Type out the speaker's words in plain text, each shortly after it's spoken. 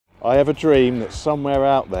I have a dream that somewhere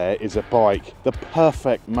out there is a bike, the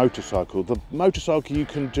perfect motorcycle, the motorcycle you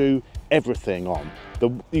can do everything on,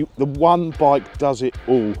 the one bike does it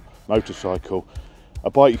all motorcycle.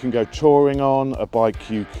 A bike you can go touring on, a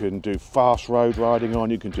bike you can do fast road riding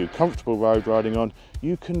on, you can do comfortable road riding on,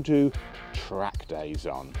 you can do track days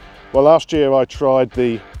on. Well, last year I tried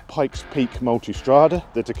the Pikes Peak Multistrada,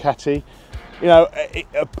 the Ducati. You know,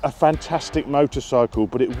 a fantastic motorcycle,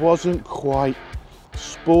 but it wasn't quite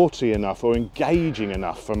sporty enough or engaging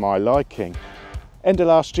enough for my liking. End of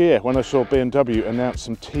last year, when I saw BMW announce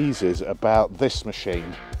some teasers about this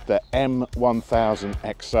machine, the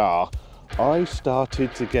M1000XR, I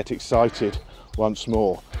started to get excited once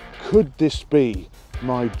more. Could this be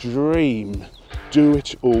my dream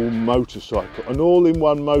do-it-all motorcycle, an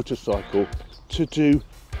all-in-one motorcycle to do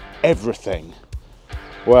everything?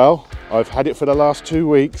 Well, I've had it for the last 2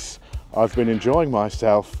 weeks, I've been enjoying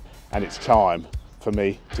myself, and it's time for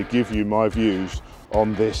me to give you my views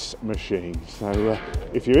on this machine. So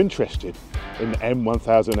if you're interested in the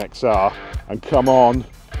M1000XR, and come on,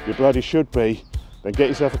 you bloody should be, then get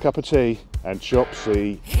yourself a cup of tea and chop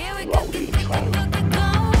C, roll the intro.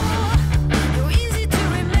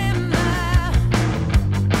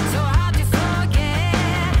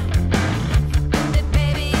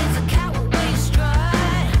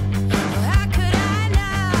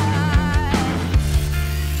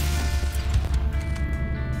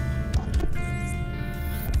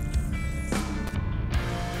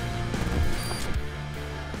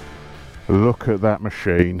 Look at that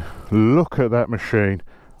machine, look at that machine.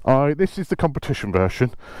 This is the competition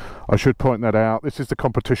version, I should point that out. This is the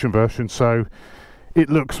competition version, so it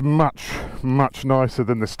looks much nicer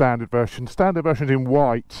than the standard version. Standard version's in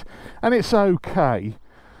white, and it's okay,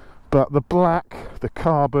 but the black, the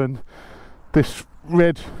carbon, this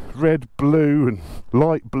red, blue and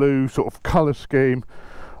light blue sort of colour scheme,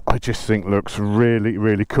 I just think looks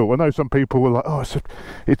really cool. I know some people were like, oh,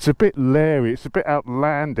 it's a bit leery, it's a bit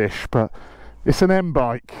outlandish, but it's an M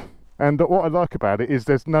bike, and what I like about it is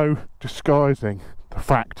there's no disguising the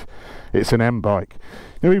fact it's an M bike.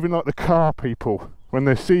 You know, even like the car people, when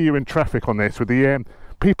they see you in traffic on this with the M,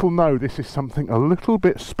 people know this is something a little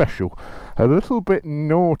bit special, a little bit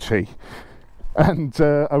naughty. And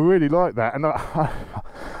I really like that, and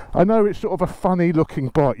I know it's sort of a funny looking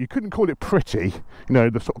bike. You couldn't call it pretty, you know,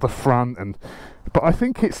 the sort of the front, but I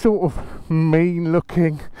think it's sort of mean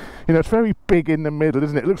looking. You know, it's very big in the middle,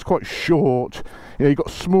 isn't it? It looks quite short. You know, you've got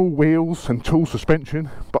small wheels and tall suspension,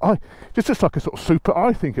 but just looks like a sort of super.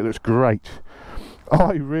 I think it looks great.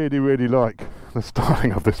 I really like the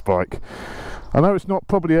styling of this bike. I know it's not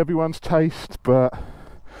probably everyone's taste, but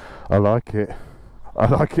I like it. I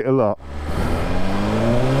like it a lot.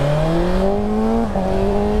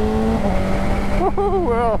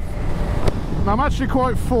 Well, I'm actually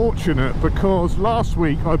quite fortunate because last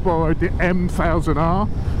week I borrowed the M1000R,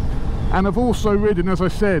 and I've also ridden, as I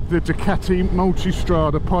said, the Ducati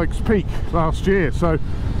Multistrada Pikes Peak last year. So,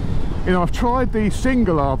 you know, I've tried the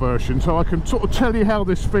single R version, so I can sort of tell you how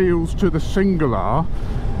this feels to the single R,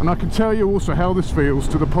 and I can tell you also how this feels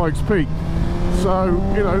to the Pikes Peak. So,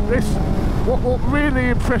 you know, what really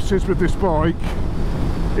impresses with this bike,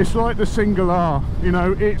 it's like the single R, you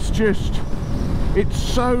know, it's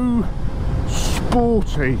so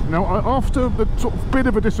sporty. Now, after the sort of bit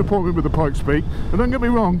of a disappointment with the Pikes Peak, and don't get me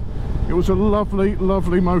wrong, it was a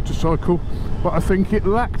lovely motorcycle, but I think it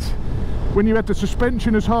lacked, when you had the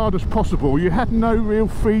suspension as hard as possible, you had no real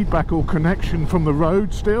feedback or connection from the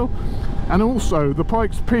road still. And also the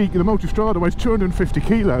Pikes Peak, the Multistrada, weighs 250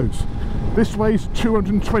 kilos. This weighs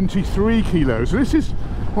 223 kilos. So this is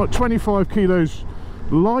what, 25 kilos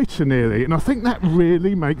lighter nearly, and I think that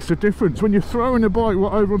really makes a difference when you're throwing a bike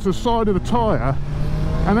over onto the side of the tyre.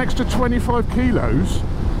 An extra 25 kilos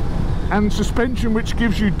and suspension which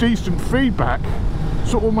gives you decent feedback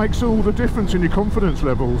sort of makes all the difference in your confidence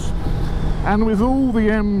levels. And with all the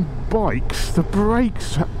M bikes, the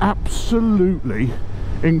brakes are absolutely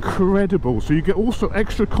incredible, so you get also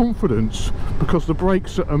extra confidence because the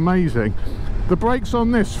brakes are amazing. The brakes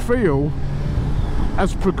on this feel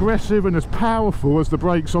as progressive and as powerful as the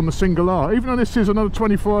brakes on the single R. Even though this is another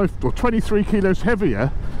 25 or 23 kilos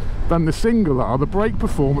heavier than the single R, the brake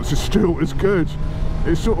performance is still as good.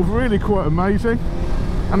 It's sort of really quite amazing,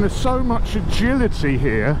 and there's so much agility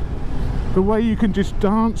here, the way you can just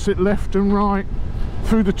dance it left and right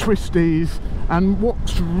through the twisties. And what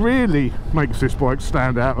really makes this bike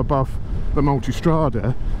stand out above the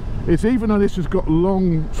Multistrada is, even though this has got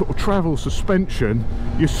long sort of travel suspension,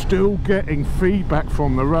 you're still getting feedback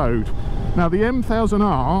from the road. Now the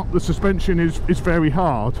M1000R, the suspension is very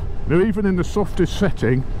hard. Now, even in the softest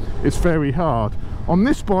setting, it's very hard. On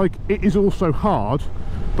this bike it is also hard,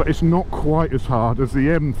 but it's not quite as hard as the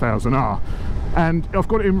M1000R. And I've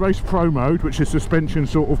got it in race pro mode, which is suspension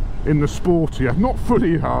sort of in the sportier, not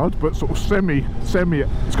fully hard, but sort of semi,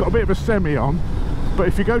 it's got a bit of a semi on. But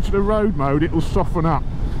if you go to the road mode, it will soften up.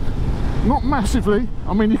 Not massively.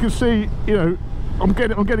 I mean, you can see, you know, I'm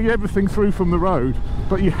getting everything through from the road,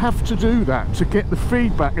 but you have to do that to get the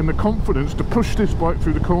feedback and the confidence to push this bike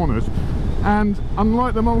through the corners. And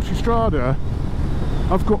unlike the Multistrada,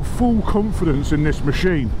 I've got full confidence in this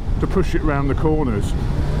machine to push it round the corners.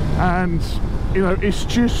 And you know, it's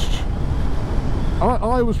just,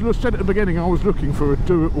 I was said at the beginning, I was looking for a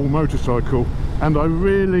do-it-all motorcycle, and I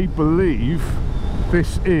really believe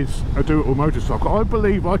this is a do-it-all motorcycle. I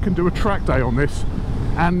believe I can do a track day on this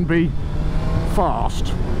and be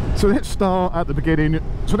fast. So let's start at the beginning.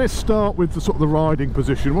 So let's start with the sort of the riding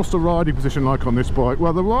position. What's the riding position like on this bike?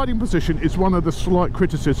 Well, the riding position is one of the slight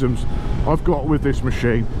criticisms I've got with this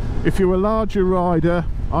machine. If you're a larger rider,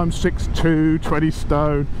 I'm 6'2", 20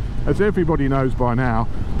 stone, as everybody knows by now,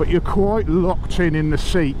 but you're quite locked in the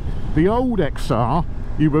seat. The old XR,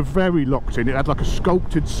 you were very locked in. It had like a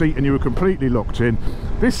sculpted seat and you were completely locked in.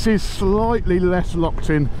 This is slightly less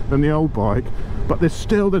locked in than the old bike, but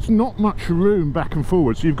there's not much room back and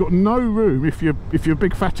forward. So you've got no room, if you're a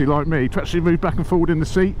big fatty like me, to actually move back and forward in the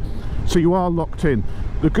seat. So you are locked in.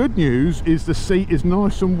 The good news is the seat is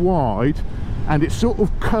nice and wide, and it's sort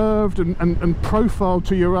of curved and profiled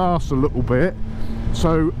to your arse a little bit.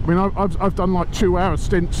 So I mean, I've done like 2-hour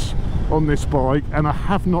stints on this bike and I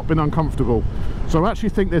have not been uncomfortable. So I actually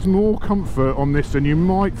think there's more comfort on this than you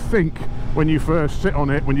might think when you first sit on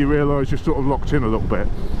it, when you realise you're sort of locked in a little bit.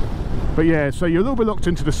 But yeah, so you're a little bit locked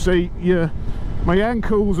into the seat. My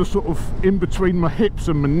ankles are sort of in between my hips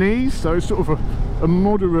and my knees, so it's sort of a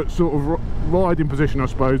moderate sort of riding position, I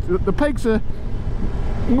suppose. The pegs are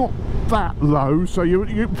not that low, so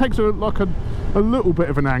your pegs are like a little bit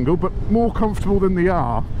of an angle, but more comfortable than they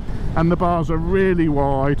are. And the bars are really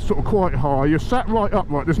wide, sort of quite high. You're sat right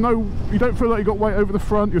upright. You don't feel like you've got weight over the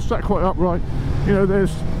front. You're sat quite upright. You know,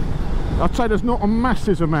 I'd say there's not a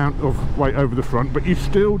massive amount of weight over the front, but you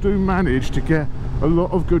still do manage to get a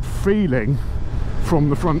lot of good feeling from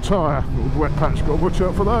the front tyre. Little wet patch, got to watch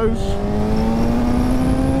out for those.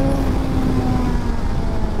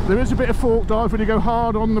 There is a bit of fork dive when you go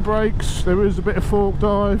hard on the brakes. There is a bit of fork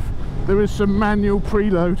dive. There is some manual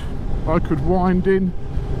preload I could wind in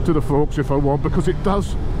to the forks if I want, because it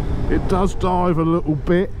does dive a little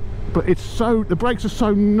bit, but the brakes are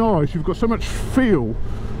so nice. You've got so much feel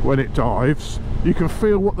when it dives. You can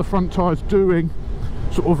feel what the front tyre's doing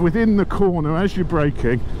sort of within the corner as you're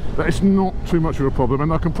braking, that it's not too much of a problem.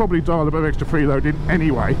 And I can probably dial a bit of extra preload in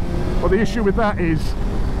anyway, but the issue with that is,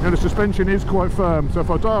 you know, the suspension is quite firm, so if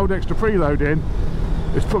I dialed extra preload in,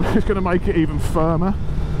 it's going to make it even firmer.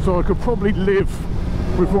 So I could probably live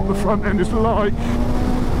with what the front end is like.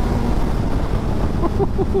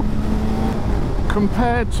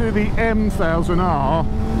 Compared to the M1000R,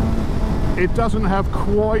 it doesn't have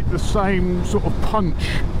quite the same sort of punch.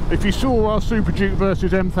 If you saw our Super Duke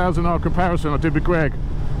versus M1000R comparison I did with Greg,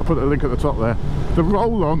 I'll put a link at the top there, the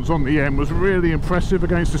roll-ons on the M was really impressive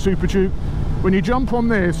against the Super Duke. When you jump on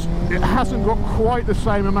this, it hasn't got quite the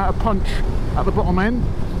same amount of punch at the bottom end.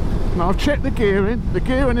 Now I've checked the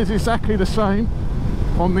gearing is exactly the same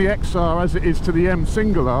on the XR as it is to the M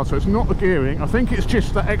single R, so it's not the gearing. I think it's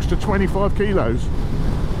just that extra 25 kilos.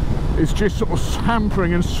 It's just sort of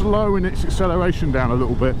hampering and slowing its acceleration down a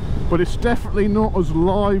little bit, but it's definitely not as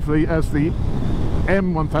lively as the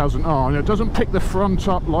M1000R. And it doesn't pick the front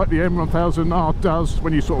up like the M1000R does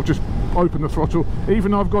when you sort of just open the throttle.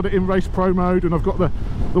 Even though I've got it in race pro mode and I've got the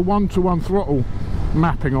one-to-one throttle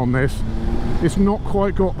mapping on this, it's not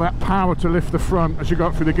quite got that power to lift the front as you go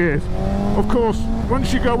up through the gears. Of course,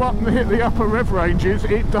 once you go up and hit the upper rev ranges,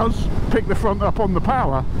 it does pick the front up on the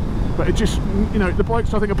power, but it just, you know, the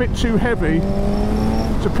bike's I think a bit too heavy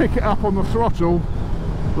to pick it up on the throttle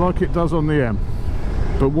like it does on the M.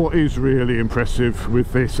 But what is really impressive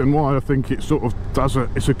with this, and why I think it sort of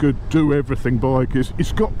it's a good do-everything bike, is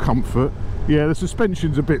it's got comfort. Yeah, the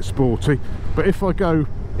suspension's a bit sporty, but if I go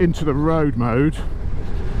into the road mode,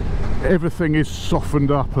 everything is softened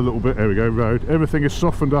up a little bit. There we go, road. Everything is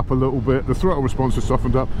softened up a little bit. The throttle response is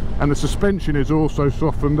softened up, and the suspension is also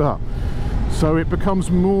softened up. So it becomes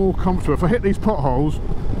more comfortable. If I hit these potholes,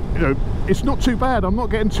 you know, it's not too bad. I'm not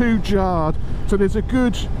getting too jarred. So there's a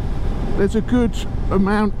good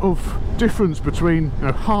amount of difference between, you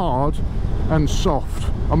know, hard and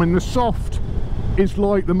soft. I mean, the soft is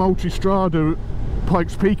like the Multistrada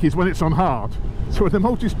Pikes Peak is when it's on hard. So when the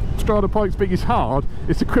Multistrada Pikes Peak is hard,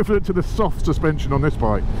 it's equivalent to the soft suspension on this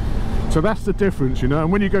bike. So that's the difference, you know.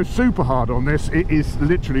 And when you go super hard on this, it is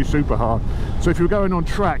literally super hard. So if you're going on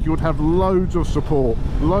track, you would have loads of support,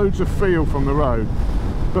 loads of feel from the road.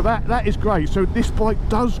 But that is great. So this bike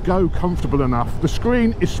does go comfortable enough. The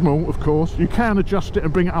screen is small, of course. You can adjust it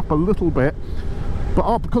and bring it up a little bit.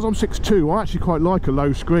 But because I'm 6'2", I actually quite like a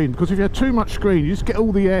low screen, because if you have too much screen, you just get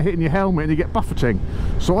all the air hitting your helmet and you get buffeting.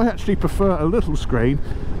 So I actually prefer a little screen.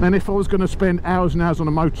 And if I was going to spend hours and hours on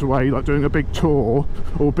a motorway, like doing a big tour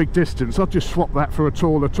or a big distance, I'd just swap that for a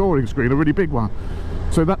taller touring screen, a really big one.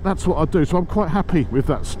 So that's what I'd do. So I'm quite happy with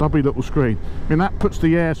that stubby little screen. I mean, that puts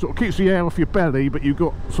the air, sort of keeps the air off your belly, but you've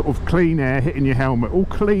got sort of clean air hitting your helmet. All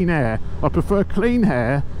clean air. I prefer clean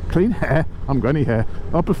hair, I'm got any hair.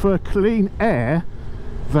 I prefer clean air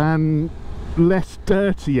than less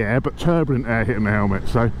dirty air but turbulent air hitting the helmet.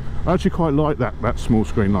 So I actually quite like that small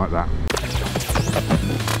screen like that.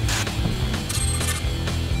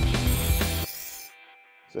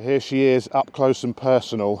 So here she is, up close and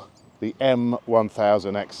personal, the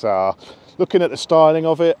M1000XR. Looking at the styling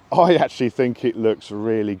of it, I actually think it looks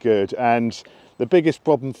really good, and the biggest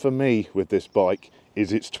problem for me with this bike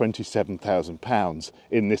is it's £27,000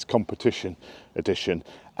 in this competition edition,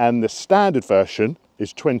 and the standard version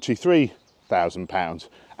is £23,000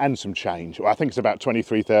 and some change. Well, I think it's about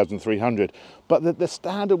 23,300, but the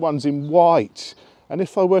standard one's in white. And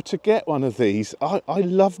if I were to get one of these, I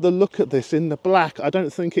love the look at this in the black. I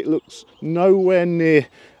don't think it looks nowhere near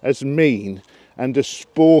as mean and as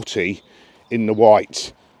sporty in the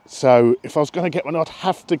white. So if I was going to get one, I'd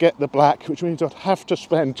have to get the black, which means I'd have to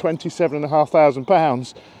spend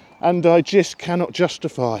 £27,500, and I just cannot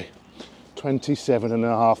justify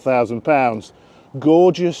 £27,500.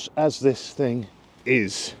 Gorgeous as this thing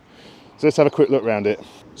is. So let's have a quick look around it.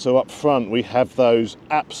 So up front we have those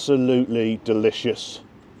absolutely delicious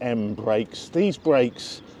M brakes. These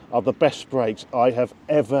brakes are the best brakes I have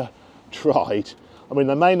ever tried. I mean,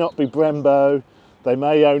 they may not be Brembo, they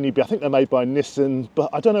may only be, I think they're made by Nissan, but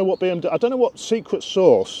I don't know what BMW, I don't know what secret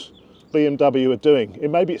sauce BMW are doing.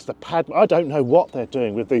 Maybe it's the pad, I don't know what they're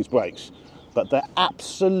doing with these brakes, but they're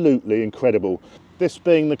absolutely incredible. This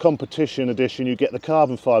being the competition edition, you get the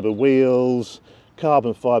carbon fibre wheels,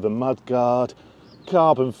 carbon fibre mudguard,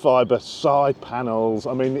 carbon fibre side panels.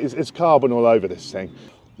 I mean, it's carbon all over this thing.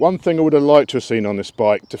 One thing I would have liked to have seen on this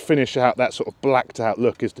bike to finish out that sort of blacked out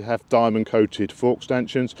look is to have diamond coated fork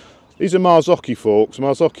stanchions. These are Marzocchi forks.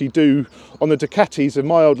 Marzocchi do, on the Ducatis of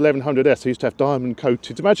my old 1100S, I used to have diamond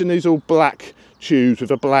coated. Imagine these all black tubes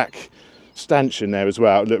with a black stanchion there as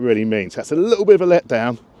well. It looked really mean. So that's a little bit of a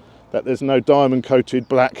letdown that there's no diamond coated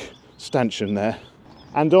black stanchion there.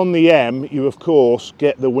 And on the M, you of course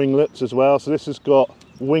get the winglets as well. So this has got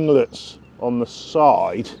winglets on the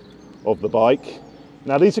side of the bike.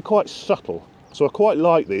 Now these are quite subtle, so I quite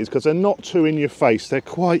like these because they're not too in your face. They're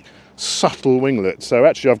quite subtle winglets. So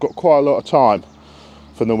actually I've got quite a lot of time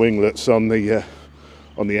for the winglets on the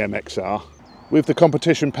MXR. With the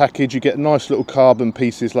competition package, you get nice little carbon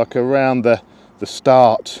pieces like around the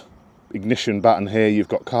start ignition button here. You've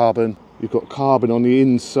got carbon on the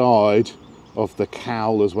inside of the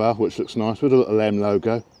cowl as well, which looks nice with a little M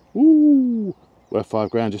logo. Ooh, worth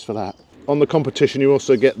 £5 just for that. On the competition, you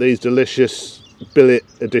also get these delicious billet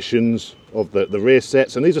editions of the rear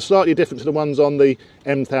sets, and these are slightly different to the ones on the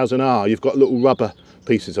M1000R. You've got little rubber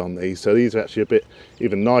pieces on these, so these are actually a bit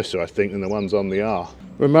even nicer, I think, than the ones on the R.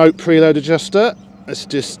 Remote preload adjuster. Let's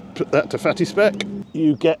just put that to fatty spec.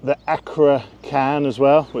 You get the Acra can as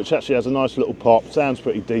well, which actually has a nice little pop. Sounds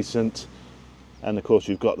pretty decent. And of course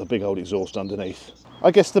you've got the big old exhaust underneath.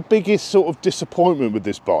 I guess the biggest sort of disappointment with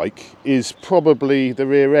this bike is probably the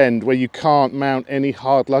rear end, where you can't mount any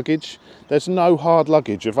hard luggage. There's no hard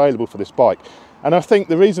luggage available for this bike. And I think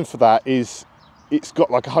the reason for that is it's got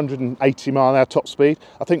like 180 mile an hour top speed.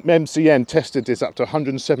 I think MCN tested this up to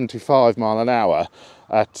 175 mile an hour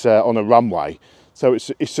at on a runway. So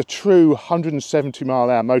it's a true 170 mile an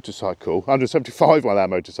hour motorcycle, 175 mile an hour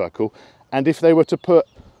motorcycle. And if they were to put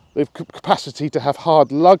the capacity to have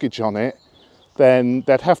hard luggage on it, then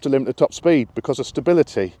they'd have to limit the top speed because of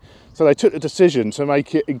stability. So they took the decision to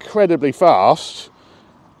make it incredibly fast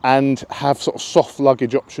and have sort of soft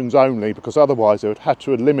luggage options only, because otherwise they would have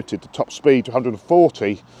to have limited the top speed to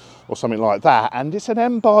 140 or something like that. And it's an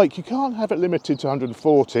M bike, you can't have it limited to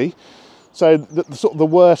 140. So the sort of the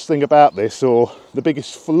worst thing about this, or the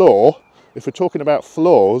biggest flaw, if we're talking about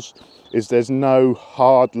flaws, is there's no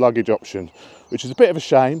hard luggage option, which is a bit of a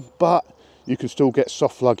shame, but you can still get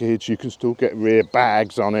soft luggage, you can still get rear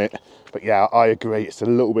bags on it. But yeah, I agree, it's a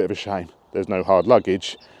little bit of a shame there's no hard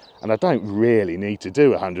luggage, and I don't really need to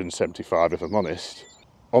do 175 if I'm honest.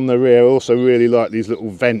 On the rear, I also really like these little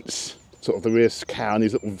vents sort of the rear cow and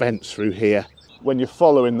these little vents through here. When you're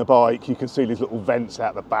following the bike, you can see these little vents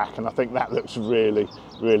out the back, and I think that looks really,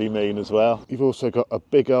 really mean as well. You've also got a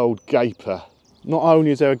big old gaper. Not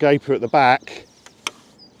only is there a gaper at the back,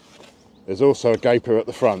 there's also a gaper at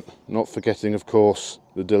the front. Not forgetting, of course,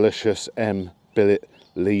 the delicious M billet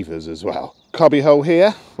levers as well. Cubby hole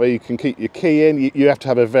here, where you can keep your key in. You have to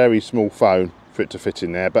have a very small phone for it to fit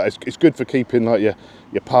in there, but it's good for keeping like your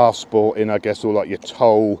passport in, I guess, or like your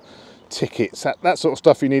toll tickets, that sort of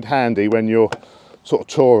stuff you need handy when you're sort of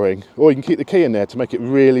touring. Or you can keep the key in there to make it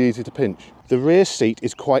really easy to pinch. The rear seat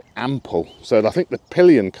is quite ample, so I think the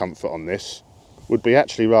pillion comfort on this would be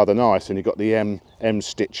actually rather nice, and you've got the M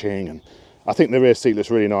stitching, and I think the rear seat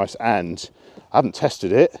looks really nice. And I haven't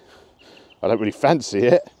tested it, I don't really fancy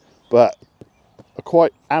it, but a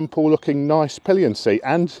quite ample looking nice pillion seat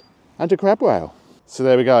and a grab rail. So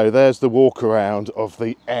there we go, there's the walk around of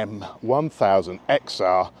the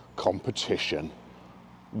M1000XR competition.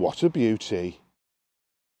 What a beauty.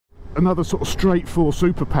 Another sort of straightforward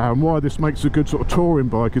superpower, and why this makes a good sort of touring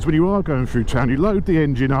bike, is when you are going through town, you load the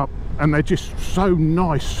engine up and they're just so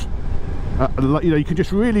nice. You know, you can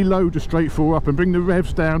just really load the straight four up and bring the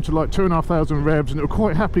revs down to like 2,500 revs, and it'll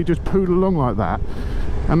quite happily just poodle along like that.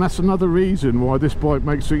 And that's another reason why this bike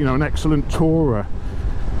makes it, you know, an excellent tourer.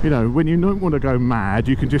 You know, when you don't want to go mad,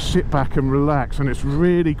 you can just sit back and relax, and it's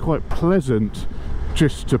really quite pleasant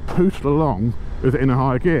just to poodle along with it in a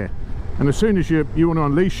high gear. And as soon as you want to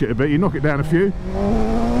unleash it a bit, you knock it down a few.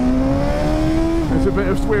 There's a bit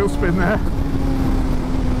of wheel spin there.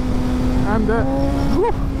 And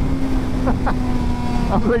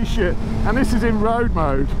unleash it. And this is in road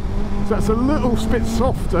mode, so it's a little bit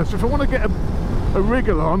softer. So if I want to get a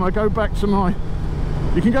wriggle on, I go back to my...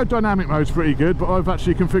 You can go dynamic mode's pretty good, but I've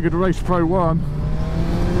actually configured a Race Pro 1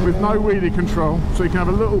 with no wheelie control, so you can have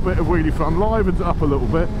a little bit of wheelie fun, livens it up a little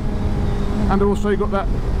bit. And also you've got that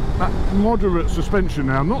moderate suspension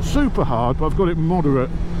now, not super hard, but I've got it moderate.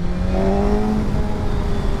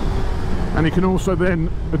 And you can also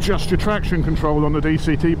then adjust your traction control on the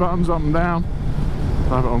DCT buttons up and down.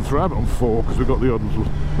 I have it on 3, I have it on 4 because we've got the odd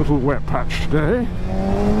little wet patch today.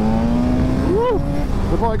 Woo!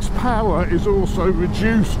 The bike's power is also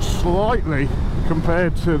reduced slightly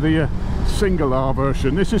compared to the single R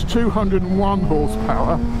version. This is 201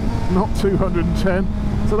 horsepower, not 210.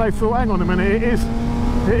 So they thought, hang on a minute, it is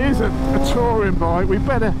a touring bike, we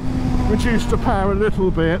better reduce the power a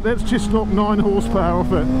little bit, let's just knock 9 horsepower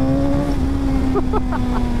off it.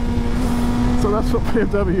 So that's what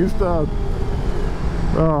BMW's done.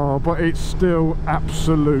 Oh, but it's still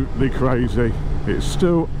absolutely crazy. It's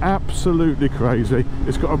still absolutely crazy.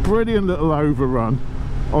 It's got a brilliant little overrun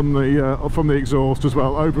on the from the exhaust as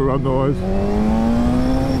well, overrun noise.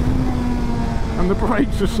 And the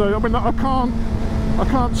brakes are so, I mean, I can't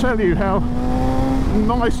tell you how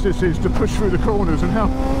nice this is to push through the corners, and how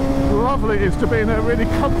lovely it is to be in a really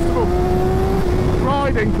comfortable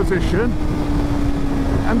riding position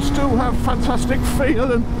and still have fantastic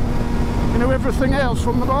feel and, you know, everything else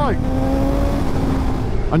from the bike.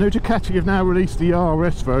 I know Ducati have now released the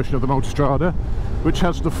RS version of the Multistrada, which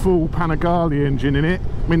has the full Panigale engine in it.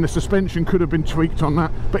 I mean, the suspension could have been tweaked on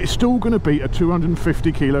that, but it's still going to beat a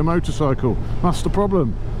 250 kilo motorcycle. That's the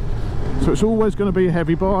problem. So it's always going to be a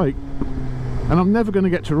heavy bike. And I'm never going to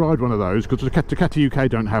get to ride one of those because Ducati UK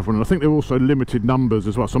don't have one, and I think they're also limited numbers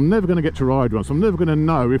as well, so I'm never going to get to ride one, so I'm never going to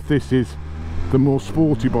know if this is the more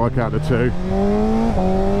sporty bike out of the two.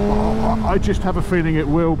 I just have a feeling it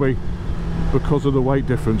will be because of the weight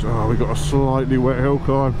difference. Oh, we've got a slightly wet hill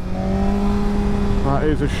climb. That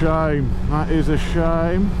is a shame. That is a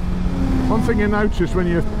shame. One thing you notice when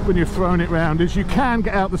you're throwing it round is you can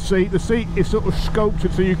get out the seat. The seat is sort of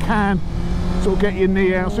sculpted so you can sort of get your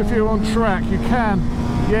knee out. So if you're on track, you can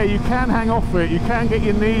hang off it. You can get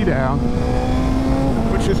your knee down,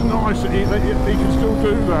 which is nice that you can still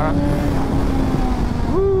do that.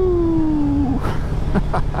 Woo!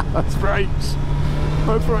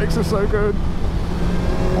 Those brakes are so good.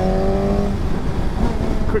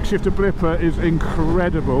 Quick shifter blipper is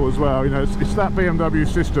incredible as well. You know, it's that BMW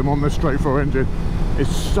system on the straight four engine.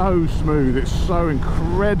 It's so smooth, it's so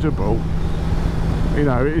incredible. You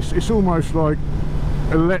know, it's almost like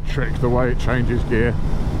electric the way it changes gear.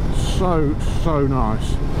 So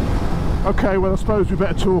nice. Okay, well, I suppose we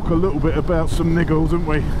better talk a little bit about some niggles, haven't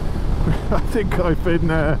we? I think I've been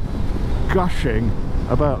gushing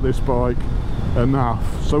about this bike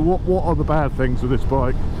enough. So what are the bad things with this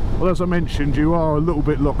bike? Well, as I mentioned, you are a little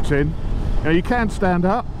bit locked in. You know, you can stand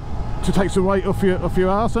up to take some weight off your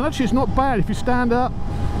arse, and actually it's not bad. If you stand up,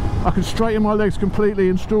 I can straighten my legs completely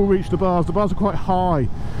and still reach the bars. The bars are quite high,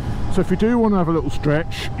 So if you do want to have a little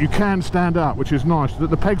stretch, you can stand up, which is nice. That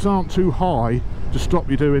the pegs aren't too high to stop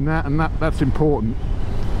you doing that, and that's important.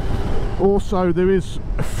 Also, there is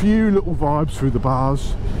a few little vibes through the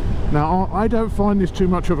bars. Now, I don't find this too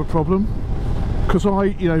much of a problem, because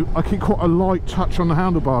I keep quite a light touch on the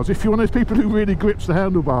handlebars. If you're one of those people who really grips the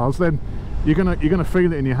handlebars, then you're gonna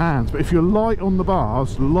feel it in your hands. But if you're light on the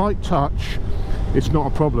bars, light touch, it's not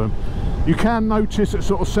a problem. You can notice at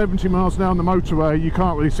sort of 70 miles an hour on the motorway, you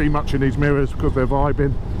can't really see much in these mirrors because they're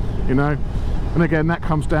vibing, you know. And again, that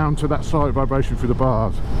comes down to that slight vibration through the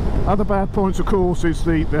bars. Other bad points, of course, is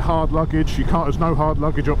the hard luggage. There's no hard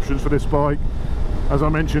luggage options for this bike. As I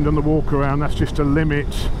mentioned on the walk around, that's just a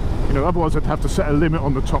limit. You know, otherwise I'd have to set a limit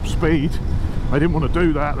on the top speed. They didn't want to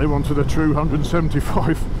do that. They wanted a true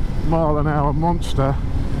 175 mile an hour monster.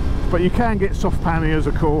 But you can get soft panniers,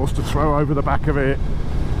 of course, to throw over the back of it.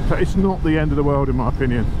 So it's not the end of the world, in my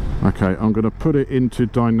opinion. Okay, I'm going to put it into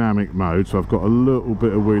dynamic mode, so I've got a little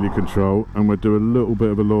bit of wheelie control, and we'll do a little bit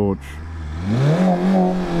of a launch.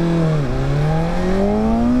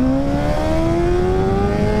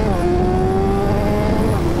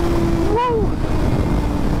 Woo!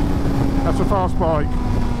 That's a fast bike.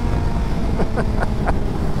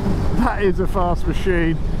 That is a fast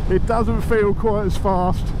machine. It doesn't feel quite as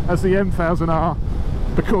fast as the M1000R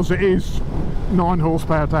because it is 9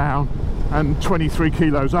 horsepower down and 23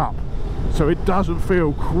 kilos up, so it doesn't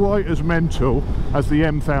feel quite as mental as the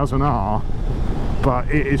M1000R, but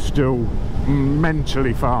it is still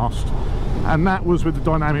mentally fast. And that was with the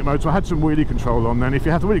dynamic mode, so I had some wheelie control on. Then if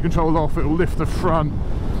you have the wheelie control off, it will lift the front.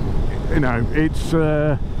 You know, it's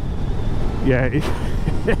yeah,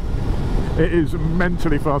 it is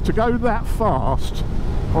mentally fast. To go that fast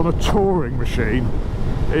on a touring machine,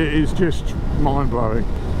 it is just mind-blowing.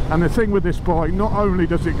 And the thing with this bike, not only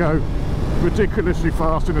does it go ridiculously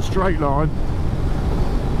fast in a straight line,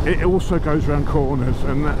 it also goes around corners,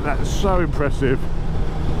 and that's so impressive.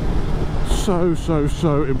 So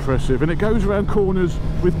impressive. And it goes around corners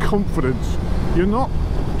with confidence. You're not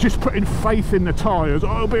just putting faith in the tyres.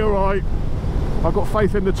 Oh, it'll be all right, I've got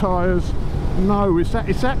faith in the tyres. No, it's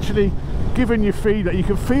actually giving you feedback. You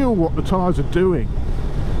can feel what the tyres are doing,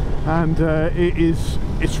 and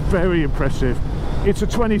it's very impressive. It's a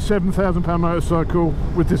 £27,000 motorcycle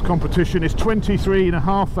with this competition. It's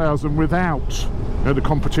 £23,500 without the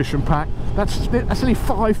competition pack. That's only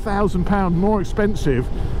 £5,000 more expensive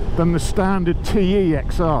than the standard TE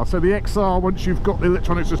XR. So the XR, once you've got the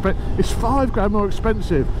electronic suspension, is £5 grand more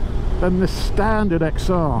expensive than the standard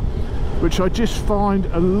XR, which I just find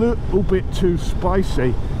a little bit too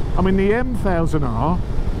spicy. I mean, the M1000R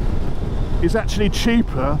is actually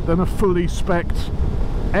cheaper than a fully spec'd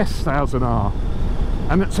S1000R.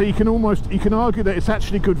 And so you can argue that it's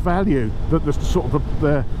actually good value, that the sort of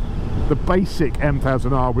the basic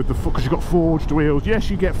M1000R with because you've got forged wheels. Yes,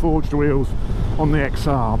 you get forged wheels on the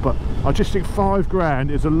XR, but I just think £5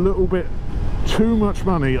 grand is a little bit too much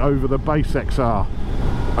money over the base XR.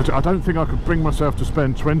 I don't think I could bring myself to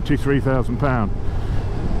spend £23,000.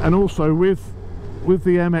 And also with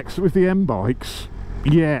the M bikes,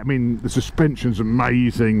 yeah, I mean, the suspension's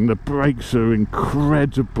amazing, the brakes are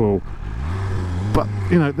incredible. But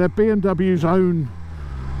you know, they're BMW's own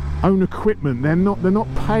equipment. They're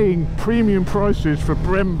not paying premium prices for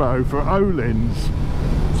Brembo, for Öhlins.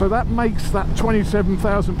 So that makes that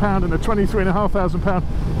 £27,000 and the £23,500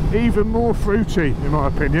 even more fruity, in my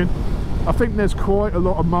opinion. I think there's quite a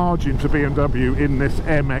lot of margin to BMW in this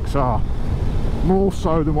MXR, more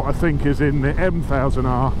so than what I think is in the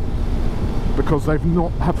M1000R, because they've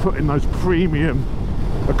not put in those premium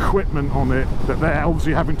equipment on it that they're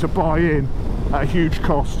obviously having to buy in at a huge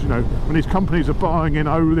cost. You know, when these companies are buying in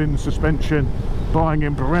Öhlins suspension, buying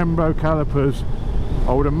in Brembo calipers,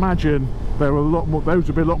 I would imagine they're a lot more. Those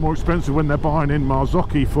would be a lot more expensive when they're buying in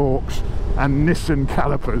Marzocchi forks and Nissan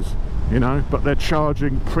calipers. You know, but they're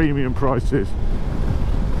charging premium prices.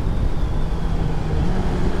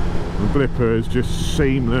 The blipper is just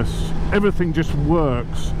seamless. Everything just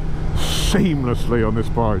works seamlessly on this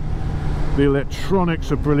bike. The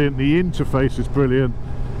electronics are brilliant. The interface is brilliant.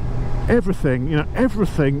 Everything, you know,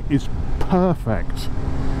 everything is perfect.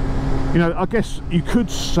 You know, I guess you could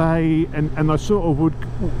say, and I sort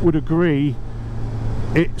of would agree,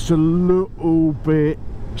 it's a little bit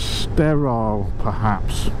sterile,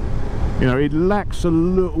 perhaps. You know, it lacks a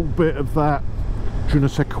little bit of that je ne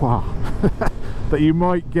sais quoi that you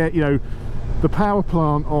might get. You know, the power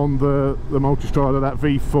plant on the Multistrada, that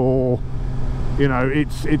V4, you know,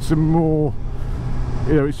 it's a more,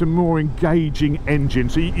 you know, it's a more engaging engine.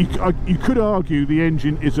 So you could argue the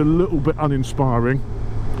engine is a little bit uninspiring,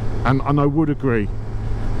 and I would agree.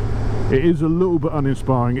 It is a little bit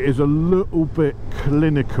uninspiring, it is a little bit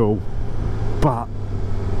clinical, but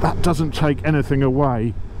that doesn't take anything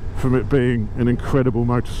away from it being an incredible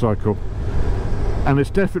motorcycle. And it's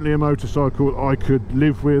definitely a motorcycle I could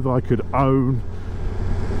live with, I could own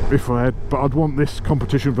if I had, but I'd want this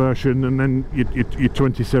competition version, and then you're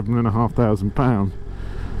 £27,500,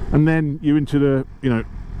 and then you're into the, you know,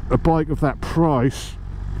 a bike of that price.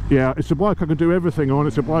 Yeah, it's a bike I can do everything on,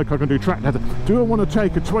 it's a bike I can do track tether. Do I want to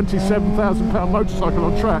take a £27,000 motorcycle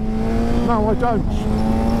on track? No, I don't.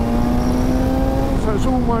 So it's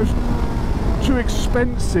almost too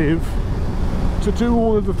expensive to do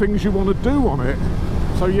all of the things you want to do on it.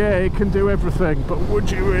 So yeah, it can do everything, but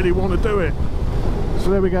would you really want to do it? So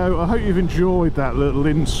there we go. I hope you've enjoyed that little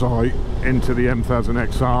insight into the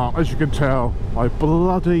M1000XR. As you can tell, I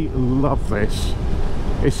bloody love this.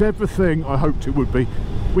 It's everything I hoped it would be.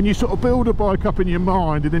 When you sort of build a bike up in your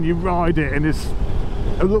mind and then you ride it and it's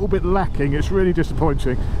a little bit lacking, it's really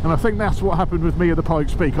disappointing. And I think that's what happened with me at the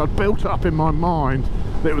Pikes Peak. I'd built it up in my mind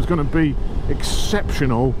that it was going to be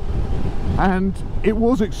exceptional, and it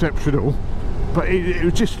was exceptional, but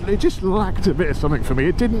it just lacked a bit of something for me.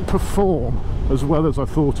 It didn't perform as well as I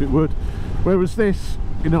thought it would. Whereas this,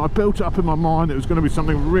 you know, I built it up in my mind it was going to be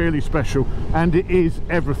something really special, and it is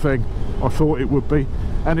everything I thought it would be.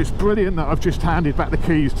 And it's brilliant that I've just handed back the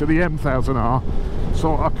keys to the M1000R,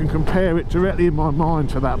 so I can compare it directly in my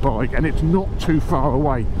mind to that bike, and it's not too far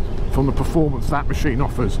away from the performance that machine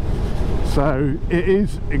offers. So it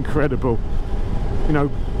is incredible. You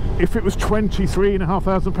know, if it was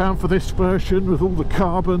 £23,500 for this version with all the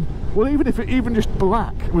carbon, well, even if it even just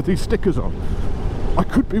black with these stickers on, I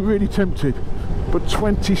could be really tempted. But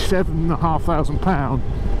 £27,500,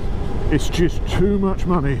 it's just too much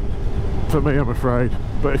money for me, I'm afraid.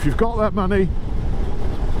 But if you've got that money,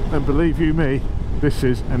 then believe you me, this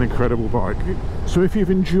is an incredible bike. So if you've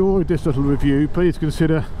enjoyed this little review, please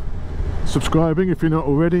consider subscribing if you're not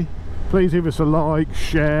already. Please give us a like,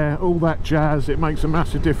 share, all that jazz. It makes a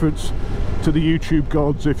massive difference to the YouTube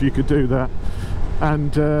gods if you could do that.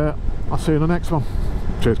 And I'll see you in the next one.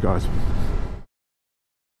 Cheers, guys.